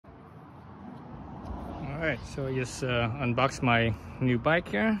Alright, so I just unboxed my new bike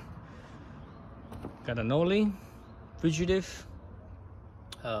here. Got a Knolly Fugitive.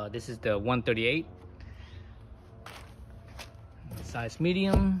 This is the 138. Size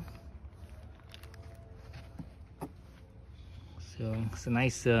medium. So it's a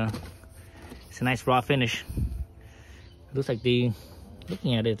nice raw finish. It looks like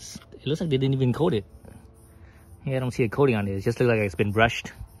looking at it, it looks like they didn't even coat it. Yeah, I don't see a coating on it. It just looks like it's been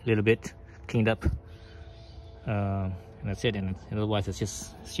brushed a little bit, cleaned up. And that's it. And otherwise, it's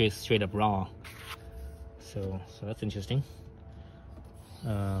just straight up raw. So that's interesting.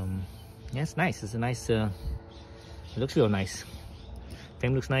 Yeah, it's nice. It's a nice. It looks real nice.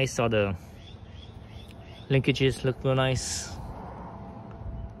 Frame looks nice. All the linkages look real nice.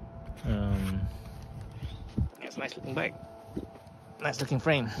 Yeah, it's a nice looking bike. Nice looking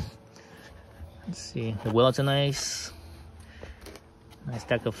frame. Let's see. The wheels are nice. Nice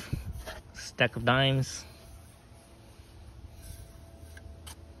stack of dimes.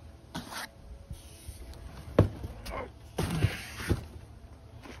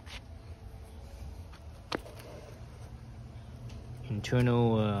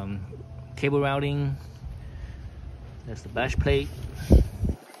 Internal cable routing. That's the bash plate.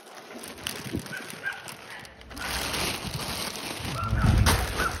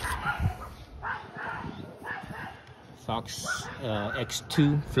 Fox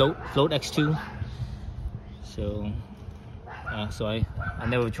X2 float X2. So I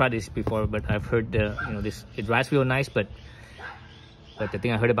never tried this before, but I've heard this, it rides real nice, but the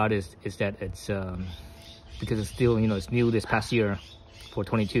thing I heard about is that it's because it's still, it's new this past year for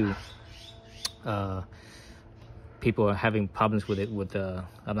 22. People are having problems with it.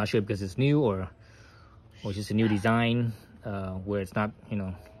 I'm not sure because it's new or just a new design, where it's not,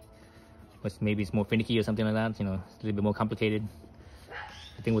 maybe it's more finicky or something like that. It's a little bit more complicated.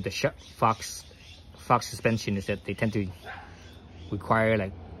 I think with the Fox suspension is that they tend to require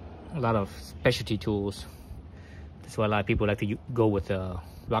like a lot of specialty tools. That's why a lot of people like to go with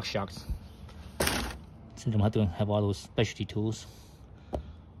rock shocks. So you don't have to have all those specialty tools.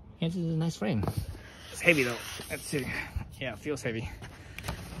 Yeah, this is a nice frame. It's heavy though. Let's see. Yeah, it feels heavy.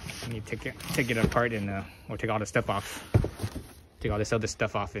 I need to take it apart and or take all the stuff off. Take all this other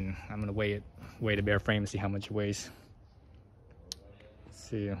stuff off, and I'm gonna weigh the bare frame and see how much it weighs. Let's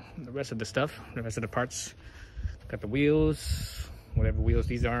see the rest of the stuff, the rest of the parts. Got the wheels, whatever wheels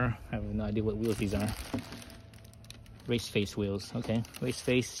these are. I have no idea what wheels these are. Race face wheels. Okay, race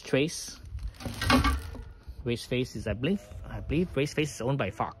face trace. Race face is, I believe Race face is owned by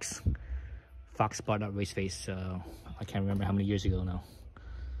Fox. Fox bought out Race face. I can't remember how many years ago now.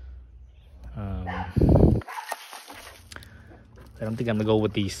 I don't think I'm gonna go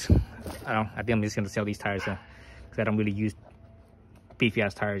with these. I think I'm just gonna sell these tires because I don't really use beefy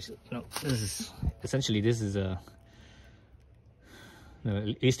ass tires. This is essentially a,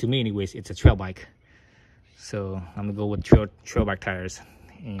 at least to me anyways, it's a trail bike. So I'm gonna go with trail bike tires,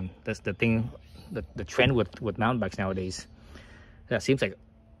 and that's the thing. The trend with mountain bikes nowadays. That seems like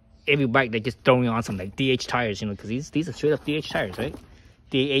every bike they just throwing on some like DH tires, because these are straight up DH tires, right?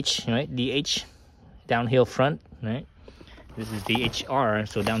 DH, right? DH, downhill front, right? This is DHR,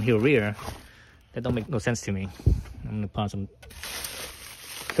 so downhill rear. That don't make no sense to me. I'm gonna put on some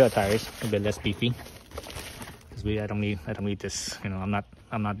trail tires, a bit less beefy, because I don't need this.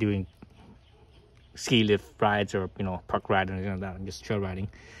 I'm not doing ski lift rides or park ride or anything like that. I'm just trail riding.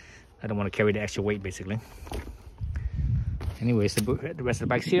 I don't want to carry the extra weight, basically. Anyways, the rest of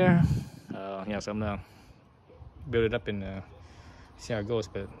the bike's here. Yeah, so I'm gonna build it up and see how it goes.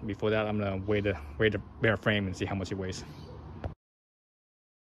 But before that, I'm gonna weigh the bare frame and see how much it weighs.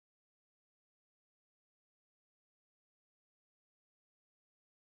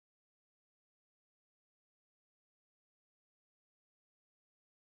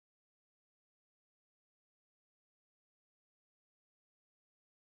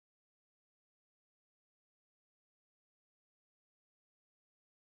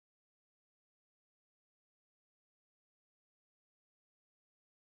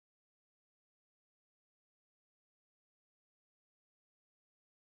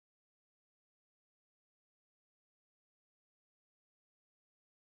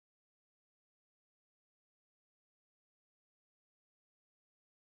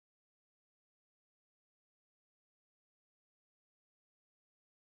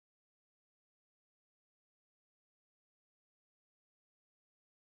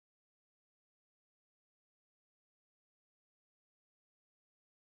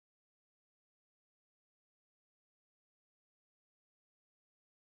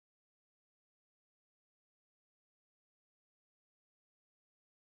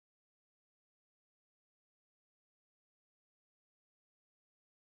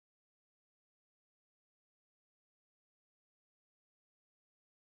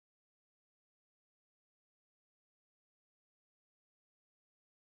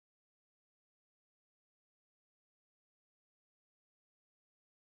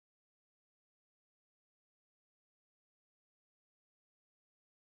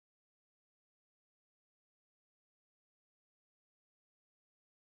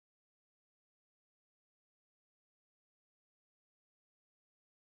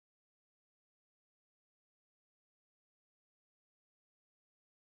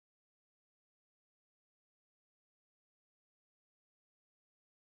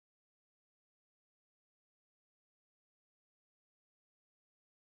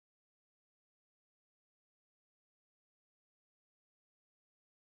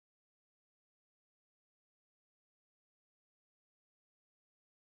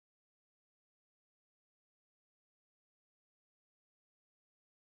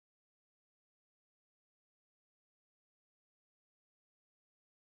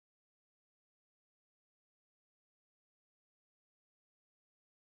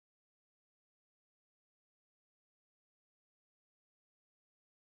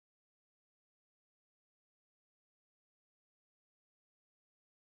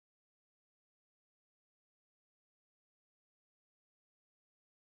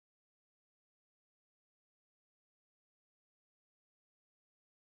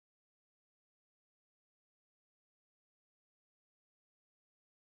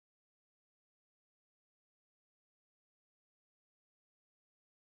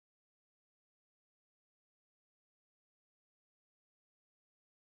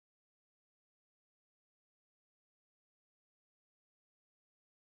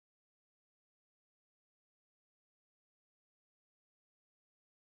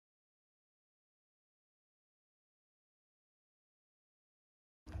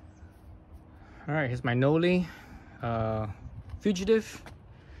 All right, here's my Knolly Fugitive.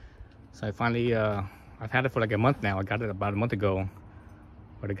 So I finally, I've had it for like a month now. I got it about a month ago,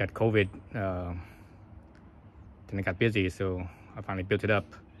 but I got COVID. Then I got busy, so I finally built it up.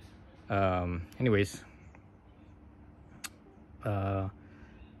 Anyways,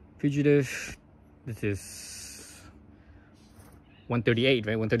 Fugitive, this is 138,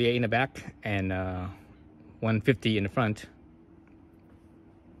 right? 138 in the back and 150 in the front.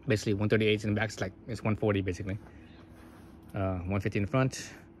 Basically 138 in the back, it's 140 basically. 150 in the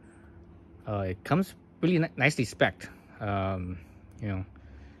front. It comes really nicely spec'd. You know,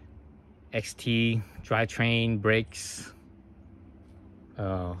 XT drivetrain, brakes,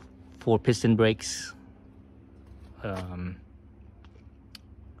 4 piston brakes,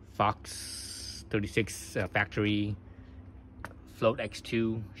 Fox 36 factory, float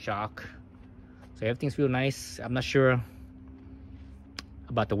X2 shock. So everything's real nice. I'm not sure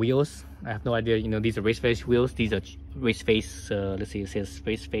about the wheels. I have no idea. You know, these are race face wheels. These are race face. Let's see, it says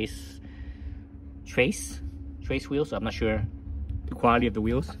race face trace wheels. So I'm not sure the quality of the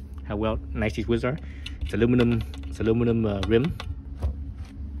wheels, how well nice these wheels are. It's aluminum rim.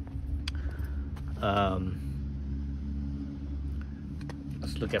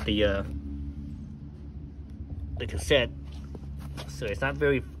 Let's look at the cassette. So it's not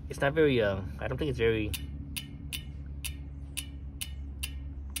very I don't think it's very,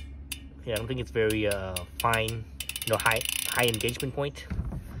 I don't think it's very fine, you know, high engagement point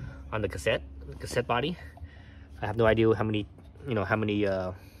on the cassette body. I have no idea how many, you know, how many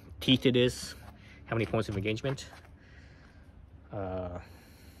teeth it is, how many points of engagement. So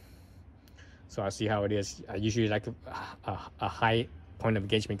I'll see how it is. I usually like a high point of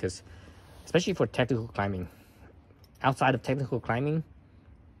engagement, because especially for technical climbing. Outside of technical climbing,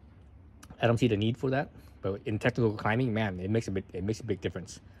 I don't see the need for that. But in technical climbing, man, it makes a big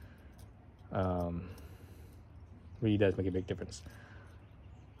difference. Really does make a big difference.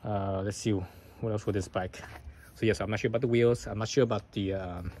 Let's see what else for this bike. So yes, I'm not sure about the wheels. I'm not sure about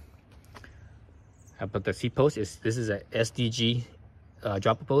the seat post. This is a SDG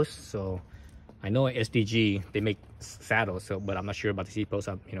dropper post. So I know at SDG they make saddles. So, but I'm not sure about the seat post.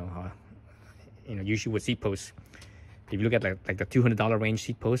 You know, usually with seat posts, if you look at like the $200 range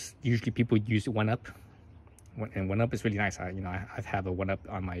seat posts, usually people use 1UP, and 1UP is really nice. I have a 1UP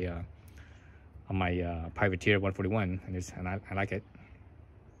on my Privateer 141, and I like it.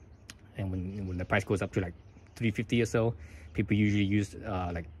 And when the price goes up to like $350 or so, people usually use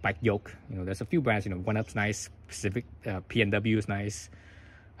like bike yoke. You know, there's a few brands. You know, 1UP's nice. Pacific PNW is nice.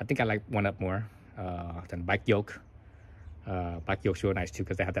 I think I like 1UP more than bike yoke. Bike yoke's real nice too,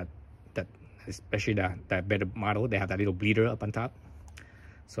 because they have that especially that better model. They have that little bleeder up on top.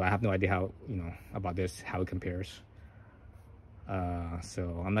 So I have no idea how, you know, about this, how it compares.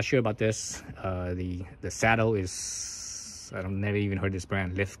 So I'm not sure about this. The saddle is, I've never even heard this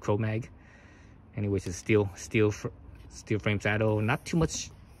brand, Lift Chromag. Anyways, it's steel frame saddle. Not too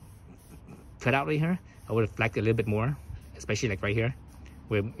much cut out right here. I would have liked a little bit more, especially like right here,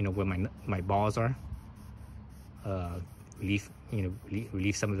 where, you know, where my balls are. Relieve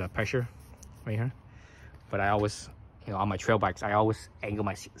some of the pressure right here. But I always, you know, on my trail bikes, I always angle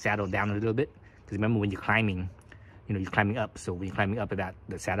my saddle down a little bit, because remember, when you're climbing, you know, you're climbing up. So when you're climbing up,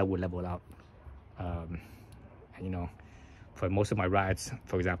 the saddle will level out. And you know, for most of my rides,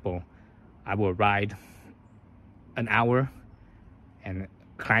 for example, I will ride an hour and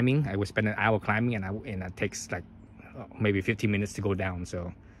climbing. I would spend an hour climbing, and that takes like maybe 15 minutes to go down.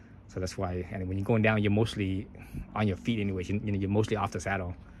 So that's why. And when you're going down, you're mostly on your feet anyways. You know, you're mostly off the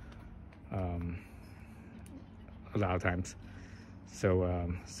saddle. A lot of times.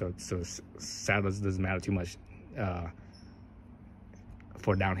 So saddles doesn't matter too much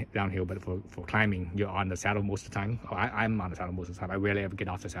for downhill, but for climbing, you're on the saddle most of the time. I'm on the saddle most of the time. I rarely ever get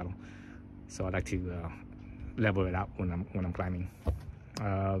off the saddle. So I like to level it out when I'm climbing.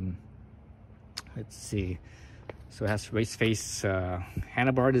 Let's see. So it has race face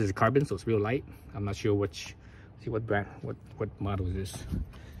handlebar. This is carbon, so it's real light. I'm not sure which. See what brand, what model is this?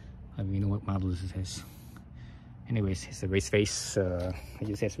 I don't even know what model this is. Anyways, it's a race face. It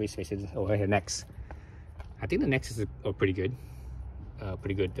just says race face over here next. I think the next is pretty good.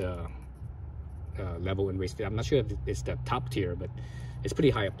 Level in race face. I'm not sure if it's the top tier, but it's pretty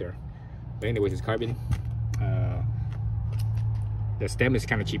high up there. But anyways, it's carbon. The stem is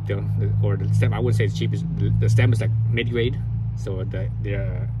kind of cheap though, or the stem, I wouldn't say it's cheap. The stem is like mid-grade, so the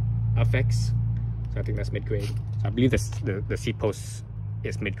FX. So I think that's mid-grade. So I believe the seat post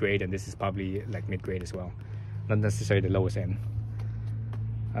is mid-grade, and this is probably like mid-grade as well. Not necessarily the lowest end.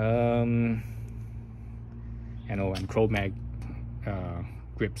 And Chromag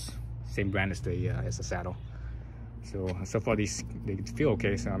grips. same brand as the saddle. So far they feel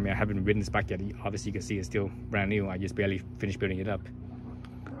okay. So I mean, I haven't ridden this bike yet. Obviously you can see it's still brand new. I just barely finished building it up.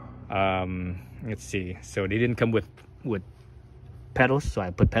 Let's see, so they didn't come with pedals, so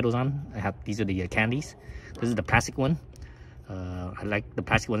I put pedals on. I have, these are the candies. This is the plastic one. I like the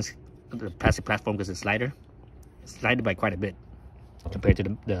plastic ones, the plastic platform, because it's lighter. It's lighter by quite a bit compared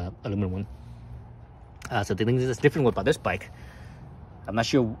to the aluminum one. So the thing that's different about this bike, I'm not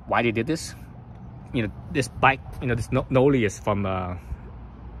sure why they did this. You know, this bike, you know, this Knolly is from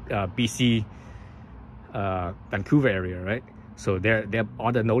BC, Vancouver area, right? So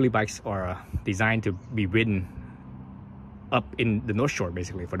all the Knolly bikes are designed to be ridden up in the North Shore,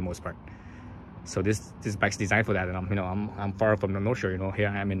 basically, for the most part. So this bike's designed for that, and I'm far from the North Shore. You know, here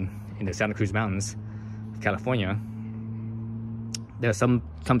I am in the Santa Cruz Mountains, California. There are some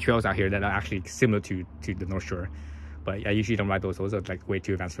trails out here that are actually similar to the North Shore, but I usually don't ride those. Those are like way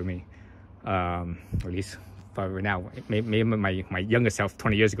too advanced for me. Or at least for right now. Maybe my younger self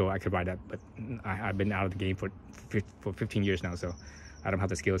 20 years ago I could ride that, but I've been out of the game for 15 years now, so I don't have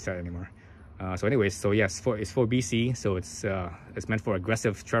the skill set anymore. So anyways, so yes, it's for BC, so it's meant for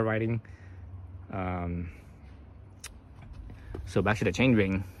aggressive trail riding. So back to the chain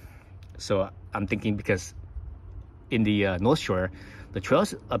ring. So I'm thinking, because in the North Shore, the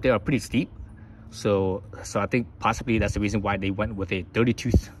trails up there are pretty steep, so I think possibly that's the reason why they went with a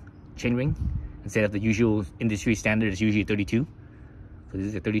 30-tooth chain ring instead of the usual industry standard is usually 32. So this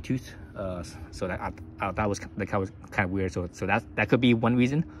is a 30-tooth. So that I thought was kind of weird. So that could be one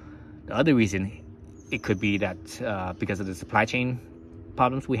reason. The other reason, it could be that because of the supply chain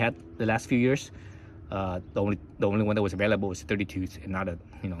problems we had the last few years, the only one that was available was a 30-tooth and not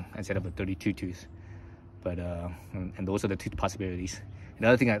instead of a 32-tooth. But and those are the two possibilities.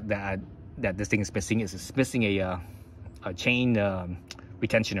 Another thing that this thing is missing is a chain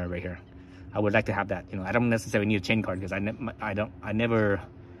retentioner right here. I would like to have that. I don't necessarily need a chain guard, because I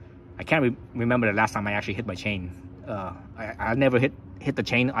can't remember the last time I actually hit my chain. I never hit the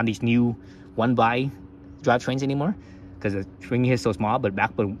chain on these new 1x drivetrains anymore, because the ring here is so small. But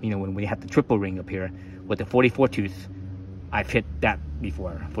back when we had the triple ring up here with the 44-tooth, I've hit that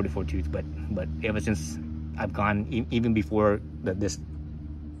before, 44-tooth. But ever since I've gone, even before this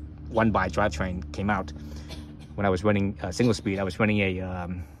 1x drivetrain came out, when I was running single speed, I was running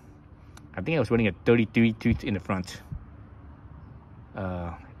I think I was running a 33-tooth in the front.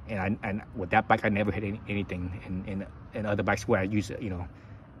 And with that bike, I never hit anything. In other bikes where I use,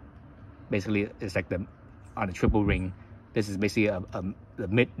 basically it's like on the triple ring. This is basically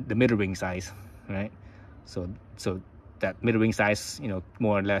the middle ring size, right? So that middle ring size,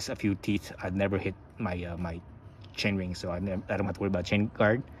 more or less a few teeth. I've never hit my chain ring, so I don't have to worry about chain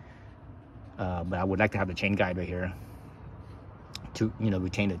guard. But I would like to have the chain guide right here to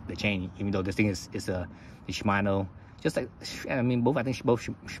retain the chain, even though this thing is the Shimano. Just like, I mean, both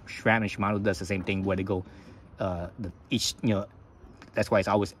SRAM and Shimano does the same thing, where they go each, that's why it's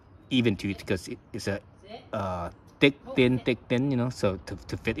always even tooth, because it's a thick thin, so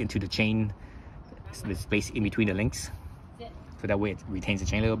to fit into the chain, the space in between the links, so that way it retains the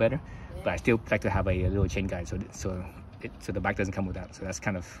chain a little better. But I still like to have a little chain guide, so the bike doesn't come with that. So that's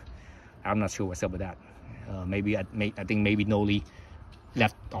kind of, I'm not sure what's up with that. I think maybe Knolly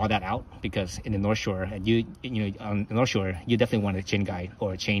left all that out, because in the North Shore, and on the North Shore, you definitely want a chain guide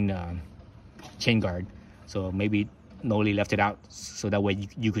or a chain guard. So maybe Knolly left it out, so that way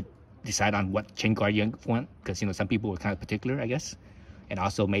you could decide on what chain guard you want, because some people are kind of particular, I guess. And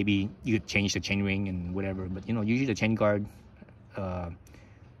also maybe you could change the chain ring and whatever. But usually the chain guard,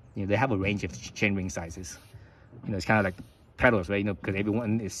 they have a range of chain ring sizes. It's kind of like pedals, right? Because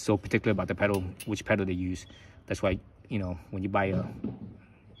everyone is so particular about the pedal, which pedal they use. That's why when you buy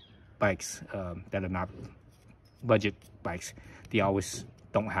bikes that are not budget bikes, they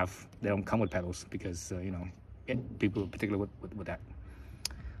don't come with pedals, because people are particular with that.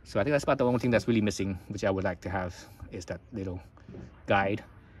 So I think that's about the only thing that's really missing, which I would like to have, is that little guide.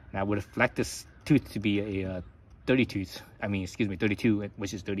 And I would have liked this tooth to be a 30-tooth. I mean, excuse me, 32,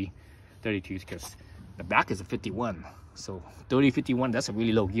 which is 30 tooth, because the back is a 51. So 30-51, that's a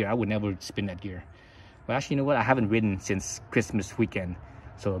really low gear. I would never spin that gear. But actually, you know what? I haven't ridden since Christmas weekend.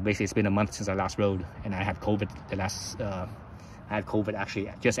 So basically, it's been a month since I last rode, and I had COVID I had COVID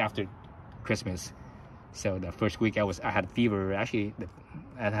actually just after Christmas. So the first week I had fever. Actually,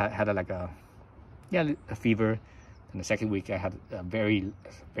 I had a fever. And the second week I had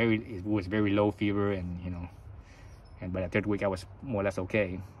it was very low fever, and and by the third week I was more or less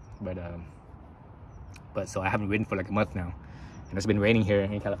okay. But so I haven't ridden for like a month now, And it's been raining here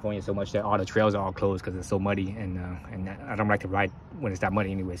in California so much that all the trails are all closed because it's so muddy, and I don't like to ride when it's that muddy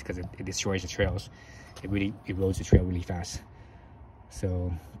anyways, because it destroys the trails. It really erodes the trail really fast.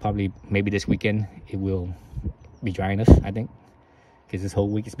 So probably maybe this weekend it will be dry enough, I think, because this whole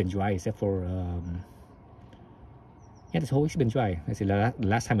week it's been dry except for yeah, this whole week's been dry. Let's see, the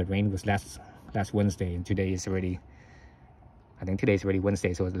last time it rained was last Wednesday, and today is already, I think today's already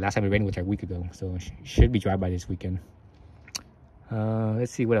Wednesday, so the last time it rained was like a week ago, so it should be dry by this weekend.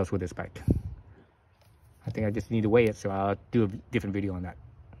 Let's see what else with this bike. I think I just need to weigh it, so I'll do a different video on that.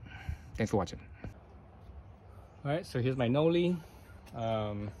 Thanks for watching. All right, so here's my Knolly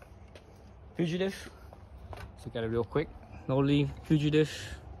Fugitive. Let's look at it real quick. Knolly Fugitive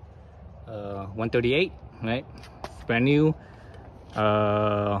 138, right? It's brand new.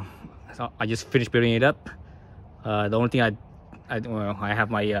 So I just finished building it up. The only thing I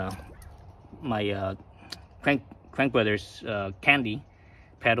have my my Crank Brothers candy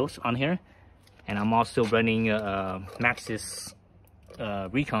pedals on here, and I'm also running Maxxis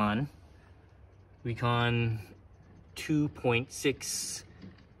Recon 2.6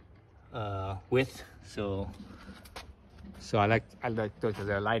 width. So I like those because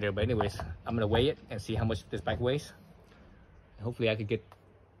they're lighter. But anyways, I'm gonna weigh it and see how much this bike weighs. Hopefully I could get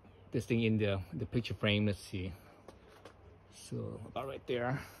this thing in the picture frame. Let's see. So about right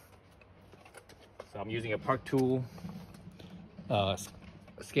there. So I'm using a Park Tool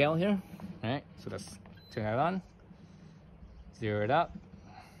scale here. All right, so let's turn that on, zero it out.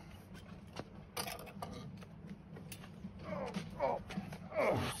 Oh,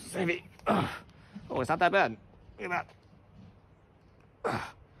 it's heavy. Oh, it's not that bad. Look at that.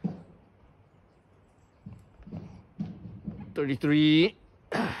 33.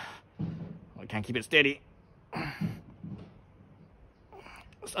 I can't keep it steady.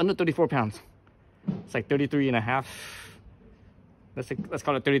 It's under 34 pounds. It's like 33 and a half. Let's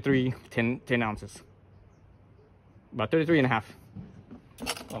call it 33, 10 ounces. About 33 and a half.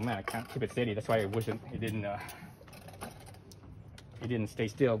 Oh man, I can't keep it steady. That's why I wish it didn't stay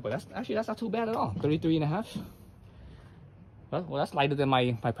still. But that's not too bad at all. 33 and a half. Well, that's lighter than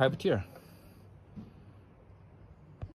my privateer.